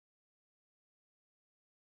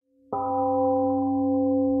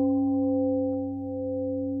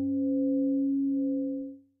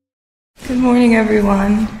morning,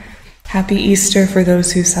 everyone. Happy Easter for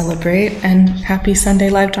those who celebrate, and happy Sunday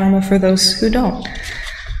Live Dharma for those who don't.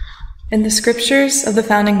 In the scriptures of the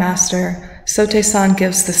Founding Master, Sotaesan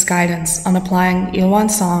gives this guidance on applying Ilwan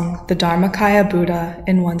Song, the Dharmakaya Buddha,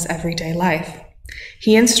 in one's everyday life.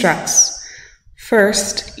 He instructs,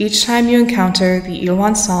 first, each time you encounter the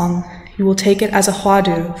Ilwan Song, you will take it as a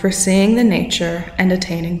hwadu for seeing the nature and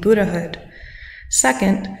attaining Buddhahood.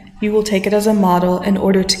 Second, you will take it as a model in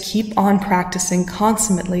order to keep on practicing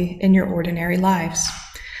consummately in your ordinary lives,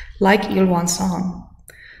 like Ilwan Song.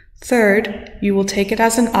 Third, you will take it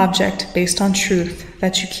as an object based on truth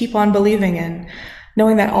that you keep on believing in,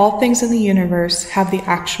 knowing that all things in the universe have the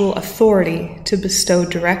actual authority to bestow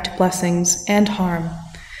direct blessings and harm.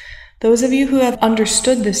 Those of you who have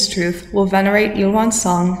understood this truth will venerate Ilwan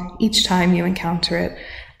Song each time you encounter it,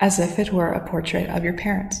 as if it were a portrait of your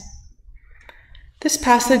parents. This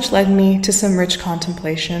passage led me to some rich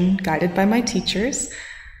contemplation, guided by my teachers.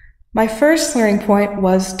 My first learning point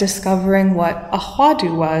was discovering what a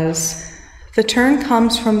hwadu was. The term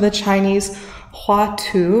comes from the Chinese hua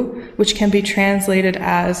tu, which can be translated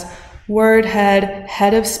as word head,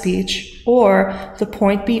 head of speech, or the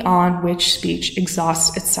point beyond which speech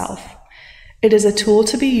exhausts itself. It is a tool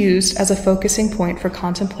to be used as a focusing point for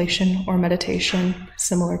contemplation or meditation,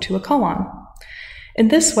 similar to a koan. In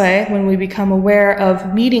this way, when we become aware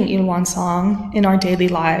of meeting Ilwan Song in our daily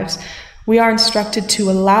lives, we are instructed to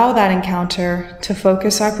allow that encounter to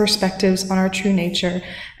focus our perspectives on our true nature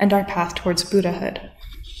and our path towards Buddhahood.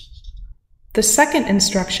 The second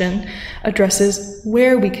instruction addresses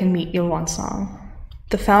where we can meet Ilwan Song.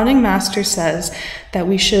 The Founding Master says that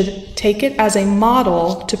we should take it as a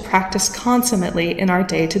model to practice consummately in our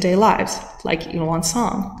day-to-day lives, like Ilwan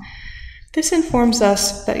Song. This informs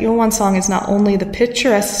us that Ilwan Song is not only the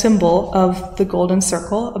picturesque symbol of the golden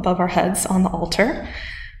circle above our heads on the altar,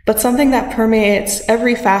 but something that permeates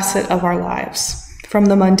every facet of our lives, from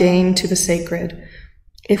the mundane to the sacred.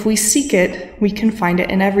 If we seek it, we can find it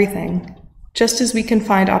in everything, just as we can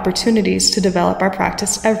find opportunities to develop our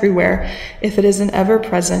practice everywhere if it is an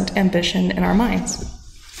ever-present ambition in our minds.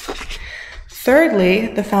 Thirdly,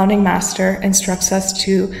 the Founding Master instructs us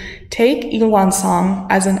to take Ilwan Song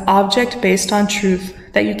as an object based on truth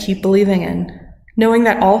that you keep believing in, knowing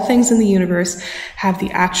that all things in the universe have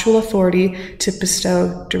the actual authority to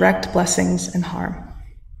bestow direct blessings and harm.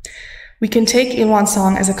 We can take Ilwan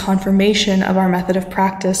Song as a confirmation of our method of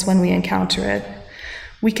practice when we encounter it.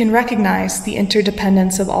 We can recognize the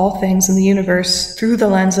interdependence of all things in the universe through the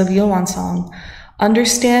lens of Ilwan Song,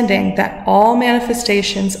 understanding that all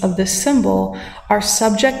manifestations of this symbol are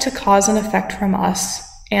subject to cause and effect from us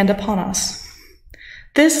and upon us.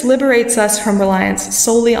 This liberates us from reliance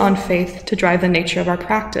solely on faith to drive the nature of our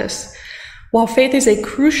practice. While faith is a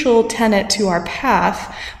crucial tenet to our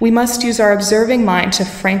path, we must use our observing mind to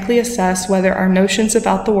frankly assess whether our notions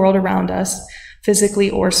about the world around us,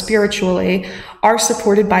 physically or spiritually, are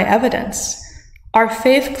supported by evidence. Our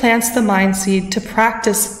faith plants the mind seed to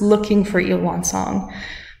practice looking for Ilwan Song,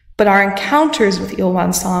 but our encounters with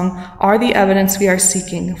Ilwan Song are the evidence we are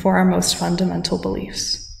seeking for our most fundamental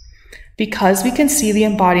beliefs. Because we can see the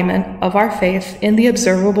embodiment of our faith in the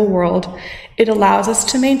observable world, it allows us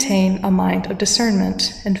to maintain a mind of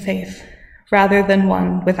discernment and faith, rather than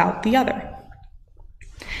one without the other.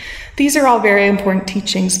 These are all very important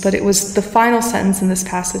teachings, but it was the final sentence in this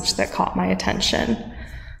passage that caught my attention.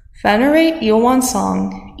 Venerate Ilwan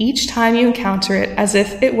Song each time you encounter it as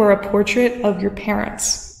if it were a portrait of your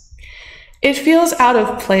parents. It feels out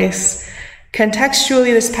of place.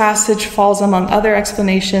 Contextually, this passage falls among other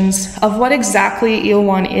explanations of what exactly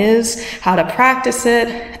Ilwan is, how to practice it,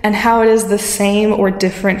 and how it is the same or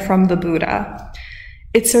different from the Buddha.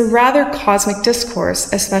 It's a rather cosmic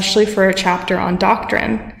discourse, especially for a chapter on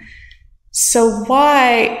doctrine. So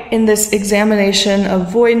why, in this examination of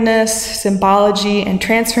voidness, symbology, and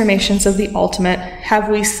transformations of the ultimate, have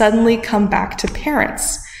we suddenly come back to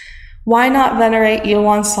parents? Why not venerate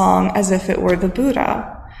Ilwan Song as if it were the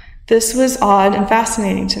Buddha? This was odd and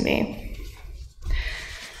fascinating to me.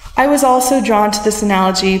 I was also drawn to this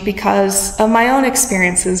analogy because of my own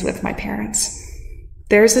experiences with my parents.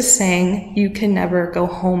 There's a saying, "You can never go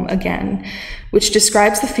home again," which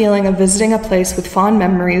describes the feeling of visiting a place with fond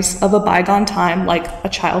memories of a bygone time, like a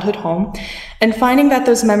childhood home, and finding that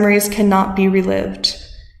those memories cannot be relived.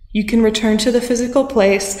 You can return to the physical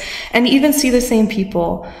place and even see the same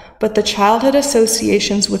people, but the childhood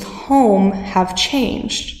associations with home have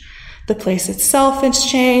changed. The place itself has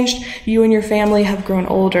changed, you and your family have grown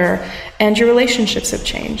older, and your relationships have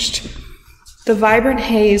changed. The vibrant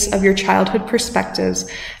haze of your childhood perspectives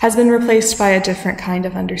has been replaced by a different kind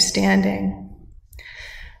of understanding.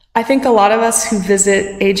 I think a lot of us who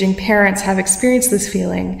visit aging parents have experienced this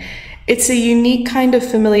feeling. It's a unique kind of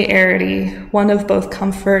familiarity, one of both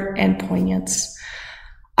comfort and poignance.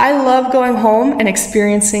 I love going home and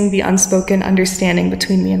experiencing the unspoken understanding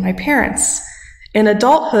between me and my parents. In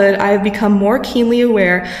adulthood, I have become more keenly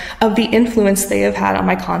aware of the influence they have had on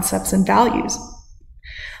my concepts and values.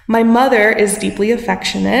 My mother is deeply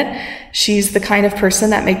affectionate. She's the kind of person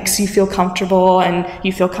that makes you feel comfortable and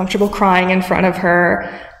you feel comfortable crying in front of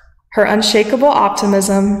her. Her unshakable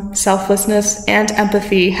optimism, selflessness, and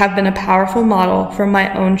empathy have been a powerful model for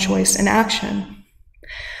my own choice and action.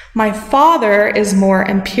 My father is more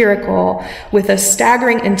empirical, with a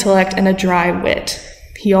staggering intellect and a dry wit.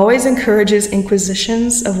 He always encourages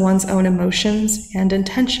inquisitions of one's own emotions and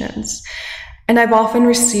intentions, and I've often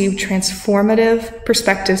received transformative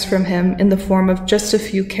perspectives from him in the form of just a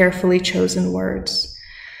few carefully chosen words.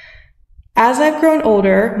 As I've grown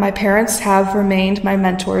older, my parents have remained my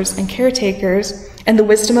mentors and caretakers, and the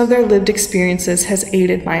wisdom of their lived experiences has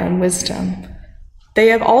aided my own wisdom. They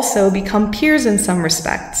have also become peers in some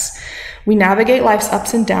respects. We navigate life's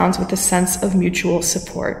ups and downs with a sense of mutual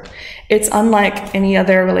support. It's unlike any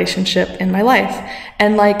other relationship in my life,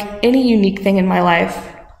 and like any unique thing in my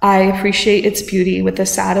life, I appreciate its beauty with a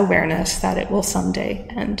sad awareness that it will someday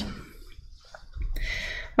end.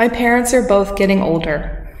 My parents are both getting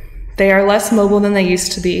older. They are less mobile than they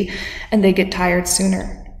used to be, and they get tired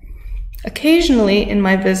sooner. Occasionally, in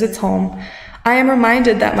my visits home, I am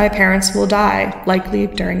reminded that my parents will die, likely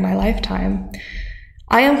during my lifetime.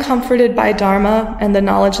 I am comforted by Dharma and the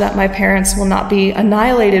knowledge that my parents will not be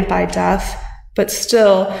annihilated by death, but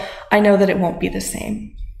still, I know that it won't be the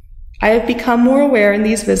same. I have become more aware in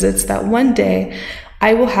these visits that one day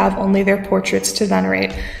I will have only their portraits to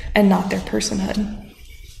venerate and not their personhood.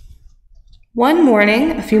 One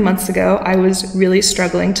morning, a few months ago, I was really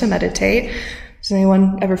struggling to meditate. Has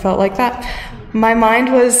anyone ever felt like that? My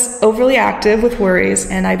mind was overly active with worries,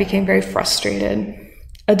 and I became very frustrated.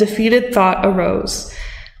 A defeated thought arose.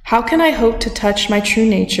 How can I hope to touch my true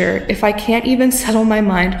nature if I can't even settle my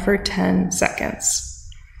mind for 10 seconds?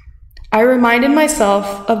 I reminded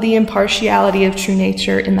myself of the impartiality of true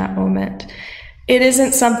nature in that moment. It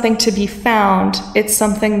isn't something to be found, it's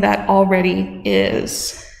something that already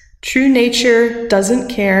is. True nature doesn't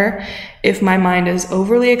care if my mind is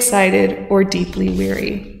overly excited or deeply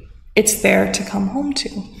weary. It's there to come home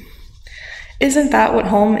to. Isn't that what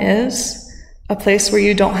home is? A place where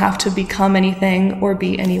you don't have to become anything or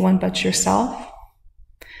be anyone but yourself?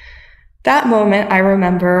 That moment, I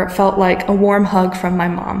remember, felt like a warm hug from my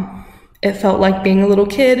mom. It felt like being a little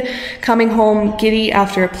kid, coming home giddy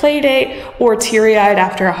after a play date or teary-eyed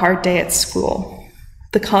after a hard day at school.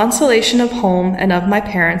 The consolation of home and of my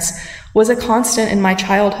parents was a constant in my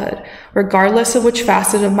childhood, regardless of which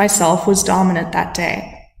facet of myself was dominant that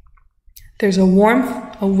day. There's a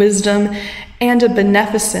warmth, a wisdom, and a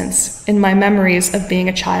beneficence in my memories of being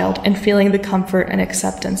a child and feeling the comfort and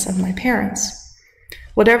acceptance of my parents.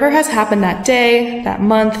 Whatever has happened that day, that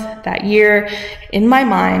month, that year, in my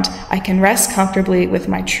mind, I can rest comfortably with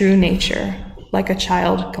my true nature, like a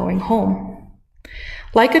child going home.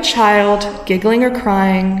 Like a child, giggling or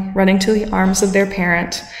crying, running to the arms of their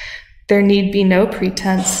parent, there need be no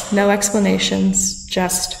pretense, no explanations,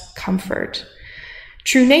 just comfort.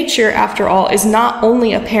 True nature, after all, is not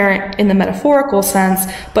only apparent in the metaphorical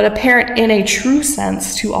sense, but apparent in a true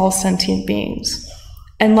sense to all sentient beings.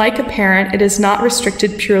 And like a parent, it is not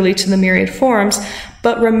restricted purely to the myriad forms,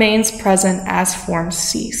 but remains present as forms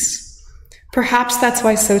cease. Perhaps that's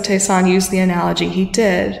why Sotae-san used the analogy he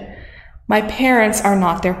did. My parents are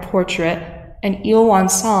not their portrait, and Ilwan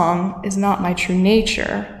Song is not my true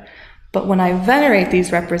nature. But when I venerate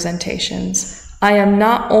these representations, I am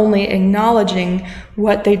not only acknowledging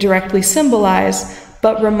what they directly symbolize,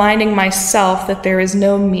 but reminding myself that there is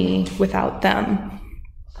no me without them.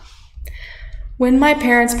 When my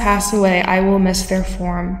parents pass away, I will miss their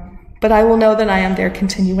form, but I will know that I am their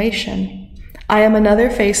continuation. I am another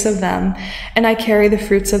face of them, and I carry the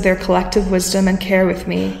fruits of their collective wisdom and care with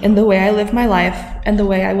me in the way I live my life and the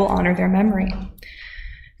way I will honor their memory.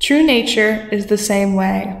 True nature is the same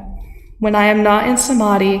way. When I am not in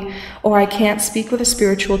samadhi, or I can't speak with a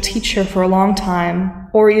spiritual teacher for a long time,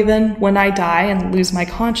 or even when I die and lose my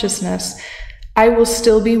consciousness, I will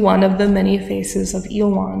still be one of the many faces of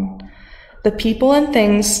Ilwan. The people and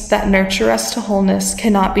things that nurture us to wholeness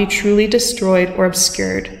cannot be truly destroyed or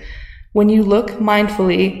obscured. When you look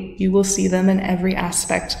mindfully, you will see them in every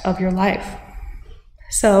aspect of your life.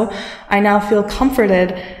 So, I now feel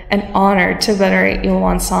comforted and honored to venerate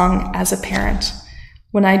Ilwan Song as a parent.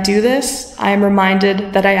 When I do this, I am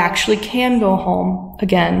reminded that I actually can go home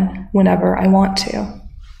again whenever I want to.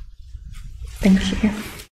 Thank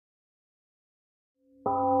you.